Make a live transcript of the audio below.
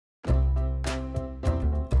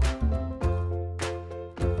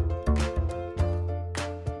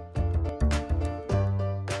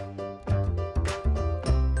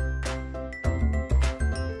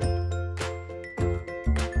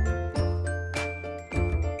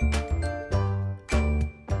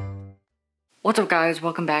What's up guys,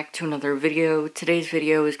 welcome back to another video. Today's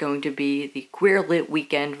video is going to be the Queer Lit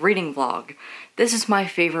Weekend reading vlog. This is my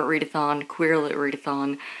favorite readathon, Queer Lit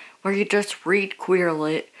Readathon, where you just read Queer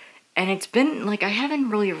Lit. And it's been, like, I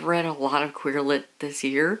haven't really read a lot of Queer Lit this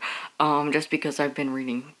year, just because I've been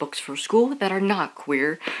reading books for school that are not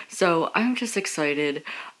queer. So I'm just excited.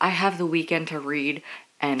 I have the weekend to read,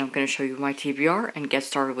 and I'm going to show you my TBR and get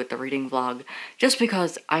started with the reading vlog, just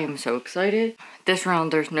because I am so excited. This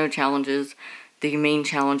round there's no challenges. The main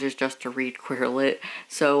challenge is just to read Queer Lit,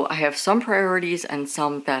 so I have some priorities and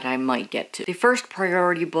some that I might get to. The first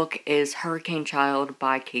priority book is Hurricane Child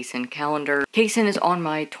by Kacen Callender. Kacen is on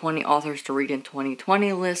my 20 authors to read in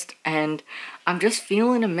 2020 list, and I'm just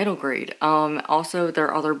feeling a middle grade. Also,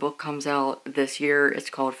 their other book comes out this year. It's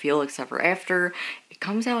called Felix Ever After. It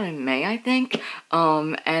comes out in May, I think,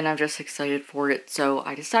 and I'm just excited for it, so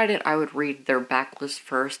I decided I would read their backlist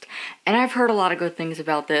first, and I've heard a lot of good things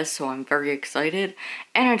about this, so I'm very excited,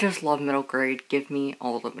 and I just love middle grade. Give me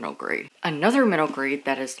all the middle grade. Another middle grade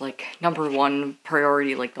that is like #1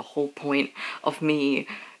 priority, like the whole point of me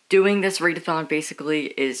doing this readathon basically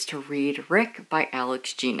is to read Rick by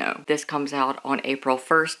Gino. This comes out on April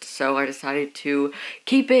 1st, so I decided to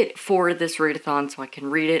keep it for this readathon so I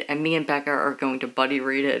can read it, and me and Becca are going to buddy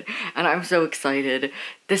read it, and I'm so excited.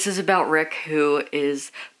 This is about Rick, who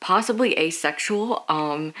is possibly asexual,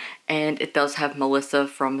 and it does have Melissa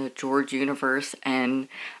from the George universe, and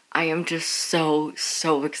I am just so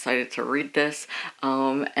excited to read this,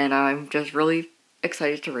 and I'm just really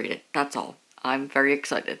excited to read it. That's all. I'm very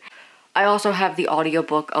excited. I also have the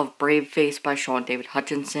audiobook of Brave Face by Sean David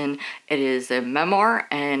Hutchinson. It is a memoir,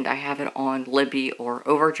 and I have it on Libby or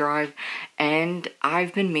Overdrive, and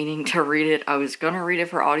I've been meaning to read it. I was gonna read it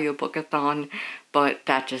for audiobookathon, but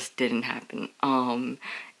that just didn't happen.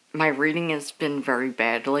 My reading has been very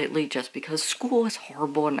bad lately just because school is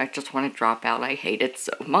horrible and I just want to drop out. I hate it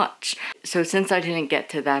so much. So since I didn't get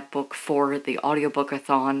to that book for the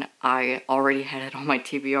audiobookathon, I already had it on my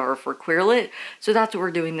TBR for Queer Lit, so that's what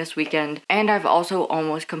we're doing this weekend. And I've also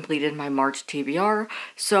almost completed my March TBR,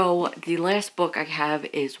 so the last book I have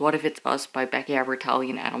is What If It's Us by Becky Albertalli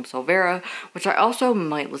and Adam Silvera, which I also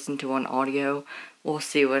might listen to on audio. We'll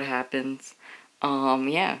see what happens.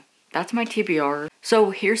 Yeah. That's my TBR.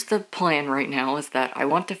 So here's the plan right now, is that I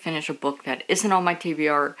want to finish a book that isn't on my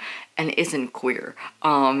TBR and isn't queer.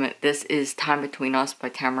 This is Time Between Us by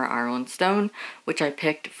Tamara Ireland Stone, which I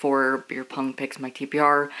picked for Beer Pong Picks my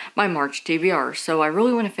TBR, my March TBR. So I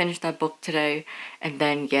really want to finish that book today and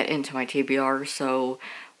then get into my TBR. So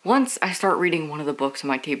once I start reading one of the books in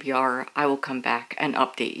my TBR, I will come back and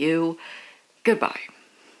update you. Goodbye.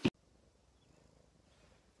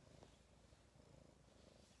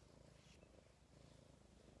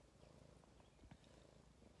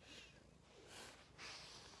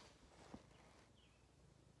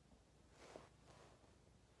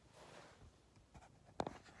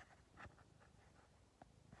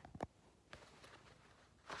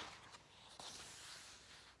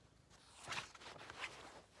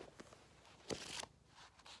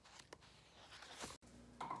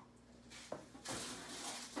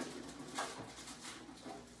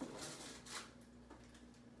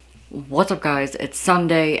 What's up guys, it's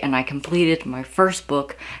Sunday and I completed my first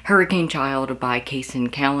book, Hurricane Child by Kacen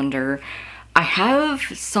Callender. I have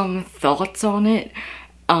some thoughts on it,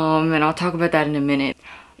 and I'll talk about that in a minute.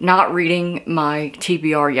 Not reading my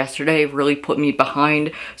TBR yesterday really put me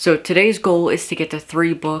behind, so today's goal is to get to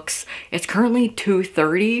 3 books. It's currently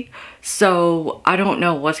 2:30, so I don't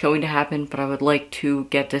know what's going to happen, but I would like to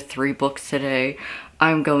get to 3 books today.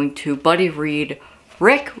 I'm going to buddy read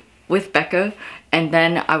Rick with Becca, and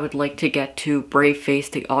then I would like to get to Brave Face,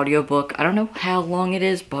 the audiobook. I don't know how long it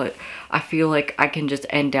is, but I feel like I can just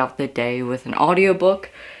end out the day with an audiobook.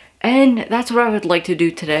 And that's what I would like to do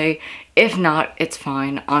today. If not, it's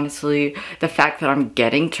fine. Honestly, the fact that I'm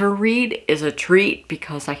getting to read is a treat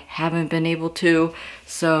because I haven't been able to.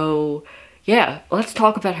 So yeah, let's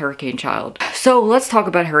talk about Hurricane Child. So let's talk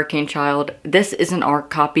about Hurricane Child. This is an ARC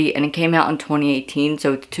copy and it came out in 2018,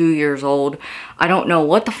 so it's 2 years old. I don't know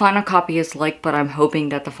what the final copy is like, but I'm hoping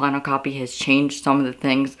that the final copy has changed some of the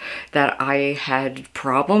things that I had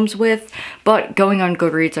problems with. But going on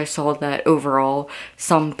Goodreads, I saw that overall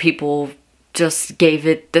some people just gave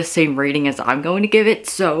it the same rating as I'm going to give it,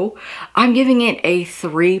 so I'm giving it a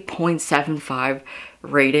 3.75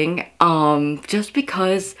 rating, just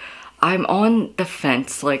because I'm on the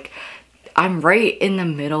fence. Like, I'm right in the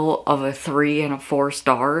middle of a 3 and a 4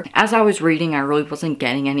 star. As I was reading, I really wasn't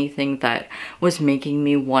getting anything that was making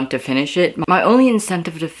me want to finish it. My only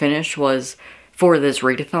incentive to finish was for this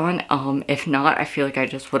readathon. If not, I feel like I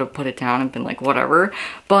just would have put it down and been like, whatever.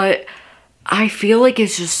 But I feel like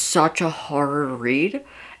it's just such a hard read.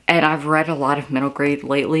 And I've read a lot of middle grade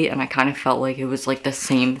lately, and I kind of felt like it was like the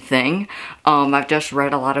same thing. I've just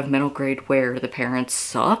read a lot of middle grade where the parents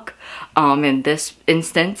suck. In this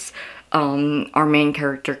instance, our main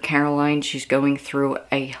character, Caroline, she's going through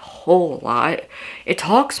a whole lot. It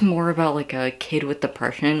talks more about like a kid with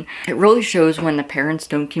depression. It really shows when the parents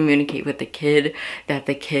don't communicate with the kid, that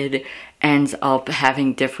the kid ends up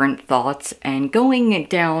having different thoughts and going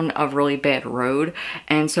down a really bad road.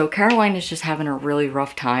 And so Caroline is just having a really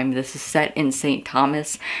rough time. This is set in St.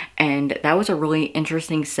 Thomas, and that was a really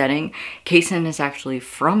interesting setting. Kacen is actually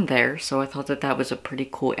from there, so I thought that that was a pretty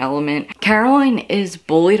cool element. Caroline is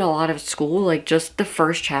bullied a lot at school. Like, just the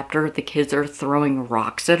first chapter, the kids are throwing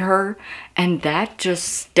rocks at her, and that just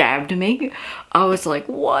stabbed me. I was like,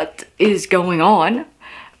 what is going on?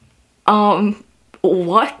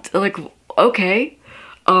 What? Like, okay.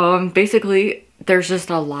 Basically, there's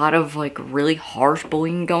just a lot of like really harsh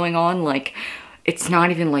bullying going on. Like, it's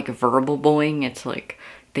not even like verbal bullying. It's like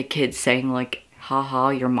the kids saying like, haha,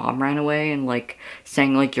 your mom ran away, and like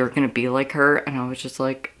saying like you're gonna be like her. And I was just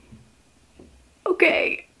like,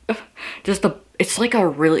 okay. It's just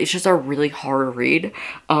a really hard read.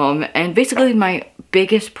 And basically my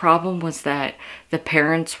biggest problem was that the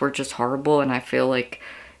parents were just horrible, and I feel like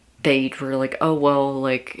they were like, oh, well,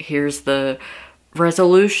 like, here's the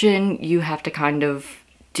resolution. You have to kind of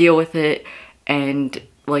deal with it and,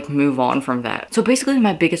 like, move on from that. So basically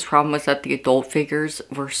my biggest problem was that the adult figures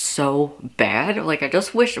were so bad. Like, I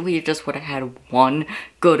just wish we just would have had one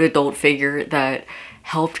good adult figure that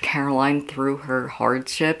helped Caroline through her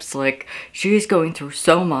hardships. Like, she's going through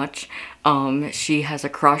so much. She has a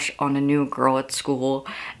crush on a new girl at school,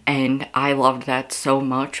 and I loved that so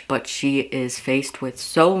much, but she is faced with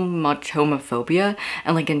so much homophobia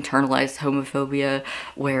and like internalized homophobia,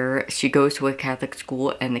 where she goes to a Catholic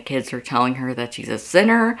school and the kids are telling her that she's a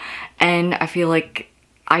sinner. And I feel like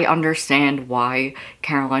I understand why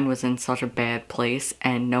Caroline was in such a bad place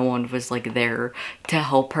and no one was like there to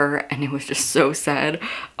help her, and it was just so sad.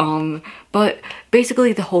 But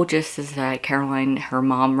basically the whole gist is that Caroline, her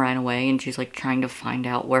mom ran away, and she's like trying to find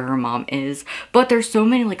out where her mom is. But there's so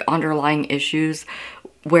many like underlying issues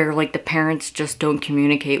where like the parents just don't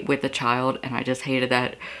communicate with the child, and I just hated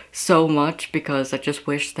that so much, because I just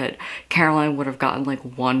wish that Caroline would have gotten like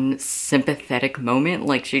one sympathetic moment.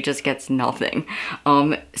 Like, she just gets nothing.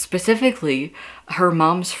 Specifically, her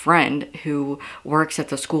mom's friend who works at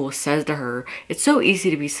the school says to her, it's so easy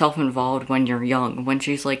to be self-involved when you're young, when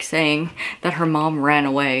she's like saying that her mom ran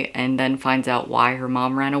away and then finds out why her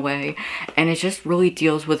mom ran away. And it just really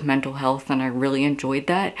deals with mental health, and I really enjoyed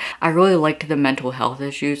that. I really liked the mental health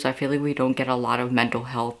issues. I feel like we don't get a lot of mental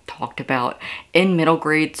health talked about in middle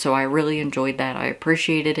grade, so I really enjoyed that. I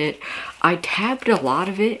appreciated it. I tabbed a lot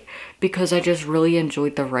of it because I just really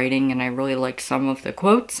enjoyed the writing and I really liked some of the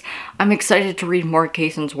quotes. I'm excited to read more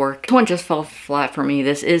Kacen's work. This one just fell flat for me.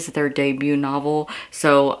 This is their debut novel,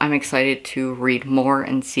 so I'm excited to read more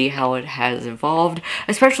and see how it has evolved,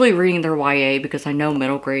 especially reading their YA, because I know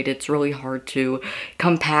middle grade, it's really hard to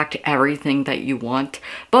compact everything that you want.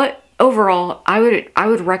 But overall, I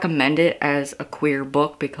would recommend it as a queer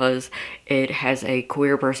book because it has a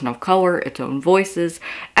queer person of color, its own voices,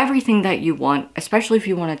 everything that you want, especially if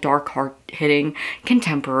you want a dark, hard-hitting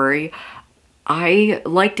contemporary. I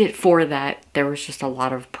liked it for that. There was just a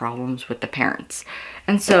lot of problems with the parents.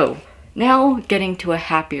 And so, now getting to a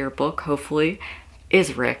happier book, hopefully,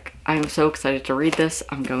 is Rick. I'm so excited to read this.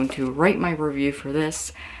 I'm going to write my review for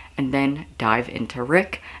this and then dive into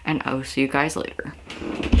Rick, and I will see you guys later.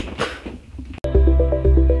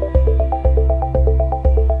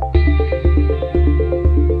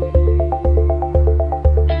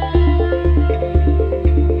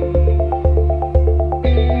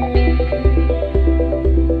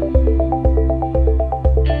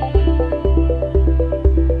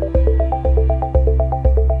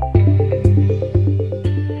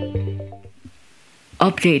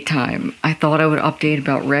 Update time. I thought I would update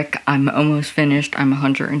about Rick. I'm almost finished. I'm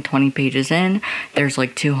 120 pages in. There's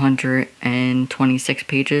like 226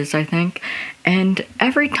 pages, I think. And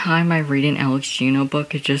every time I read an Alex Gino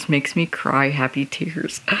book, it just makes me cry happy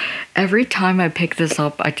tears. Every time I pick this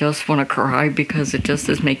up, I just want to cry because it just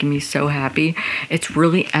is making me so happy. It's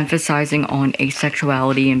really emphasizing on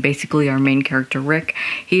asexuality, and basically our main character, Rick,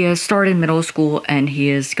 he has started middle school and he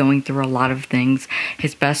is going through a lot of things.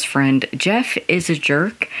 His best friend, Jeff, is a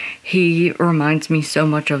jerk. He reminds me so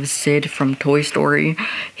much of Sid from Toy Story.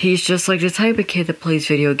 He's just like the type of kid that plays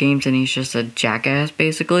video games and he's just a jackass,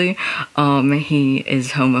 basically. He is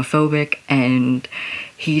homophobic and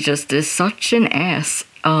he just is such an ass.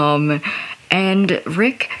 And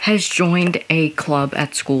Rick has joined a club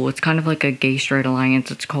at school. It's kind of like a gay straight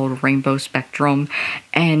alliance. It's called Rainbow Spectrum.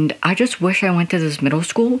 And I just wish I went to this middle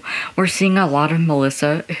school. We're seeing a lot of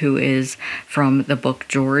Melissa, who is from the book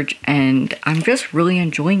George, and I'm just really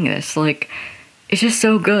enjoying this. Like, it's just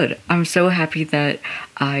so good. I'm so happy that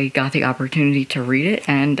I got the opportunity to read it,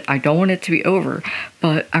 and I don't want it to be over,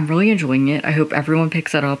 but I'm really enjoying it. I hope everyone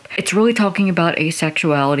picks it up. It's really talking about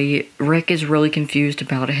asexuality. Rick is really confused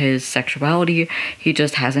about his sexuality. He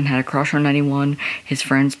just hasn't had a crush on anyone. His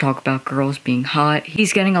friends talk about girls being hot.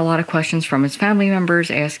 He's getting a lot of questions from his family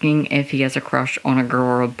members asking if he has a crush on a girl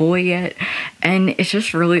or a boy yet, and it's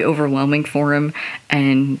just really overwhelming for him,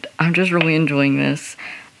 and I'm just really enjoying this.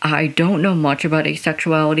 I don't know much about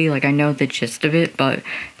asexuality, like I know the gist of it, but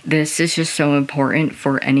this is just so important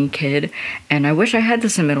for any kid, and I wish I had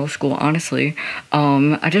this in middle school, honestly.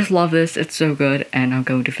 I just love this, it's so good, and I'm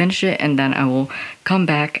going to finish it, and then I will come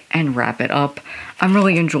back and wrap it up. I'm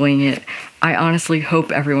really enjoying it. I honestly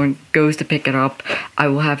hope everyone goes to pick it up. I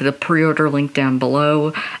will have the pre-order link down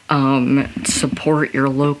below. Support your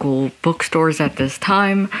local bookstores at this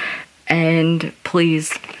time, and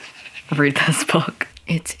please read this book.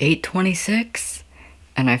 It's 8:26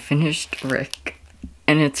 and I finished Rick,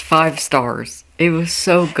 and it's 5 stars. It was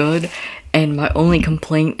so good, and my only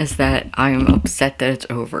complaint is that I am upset that it's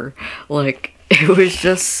over. Like, it was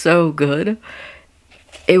just so good.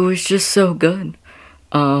 It was just so good.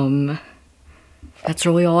 That's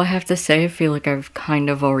really all I have to say. I feel like I've kind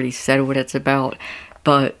of already said what it's about,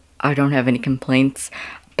 but I don't have any complaints.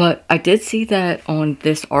 But I did see that on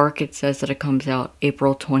this arc it says that it comes out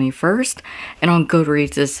April 21st, and on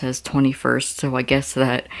Goodreads it says 21st, so I guess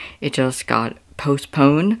that it just got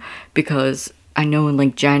postponed, because I know in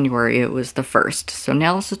like January it was the 1st, so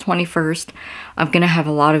now it's the 21st. I'm gonna have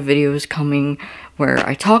a lot of videos coming where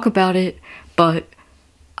I talk about it, but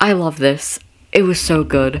I love this. It was so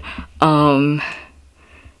good.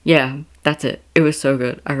 Yeah, that's it. It was so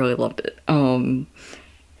good. I really loved it.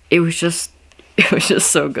 It was just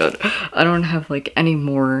so good. I don't have like any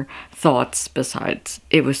more thoughts besides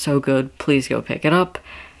it was so good. Please go pick it up.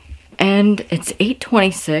 And it's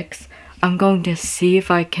 8:26. I'm going to see if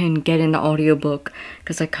I can get an audiobook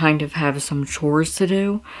because I kind of have some chores to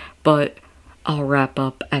do, but I'll wrap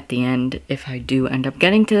up at the end if I do end up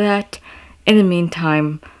getting to that. In the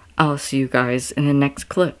meantime, I'll see you guys in the next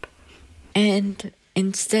clip. And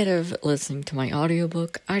instead of listening to my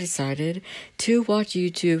audiobook, I decided to watch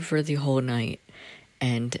YouTube for the whole night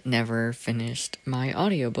and never finished my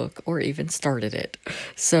audiobook or even started it.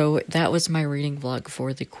 So that was my reading vlog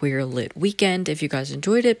for the Queer Lit weekend. If you guys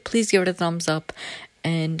enjoyed it, please give it a thumbs up,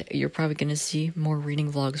 and you're probably going to see more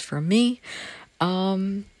reading vlogs from me.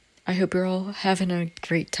 I hope you're all having a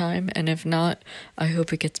great time, and if not, I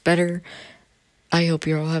hope it gets better. I hope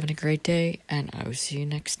you're all having a great day, and I will see you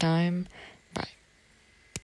next time.